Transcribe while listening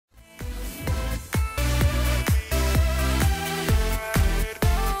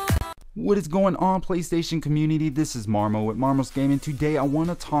What is going on, PlayStation community? This is Marmo with Marmo's Gaming. Today I want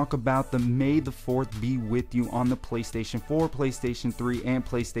to talk about the May the 4th be with you on the PlayStation 4, PlayStation 3, and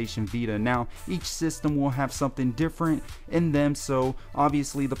PlayStation Vita. Now, each system will have something different in them, so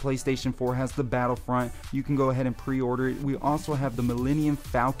obviously the PlayStation 4 has the Battlefront. You can go ahead and pre-order it. We also have the Millennium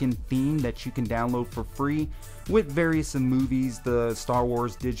Falcon theme that you can download for free with various movies. The Star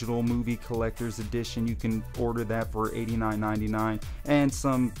Wars Digital Movie Collector's Edition, you can order that for $89.99, and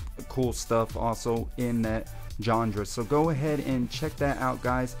some cool stuff also in that genre. So go ahead and check that out,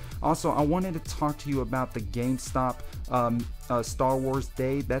 guys. Also, I wanted to talk to you about the Gamestop Star Wars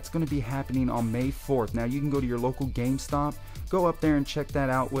Day. That's going to be happening on May 4th. Now, you can go to your local GameStop, go up there and check that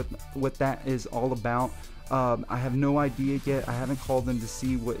out, what that is all about. I have no idea yet. I haven't called them to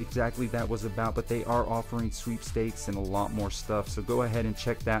see what exactly that was about, but they are offering sweepstakes and a lot more stuff, so go ahead and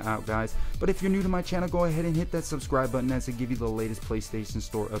check that out, guys. But if you're new to my channel, go ahead and hit that subscribe button as I give you the latest PlayStation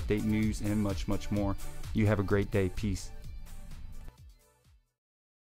Store update news and much more. You have a great day. Peace.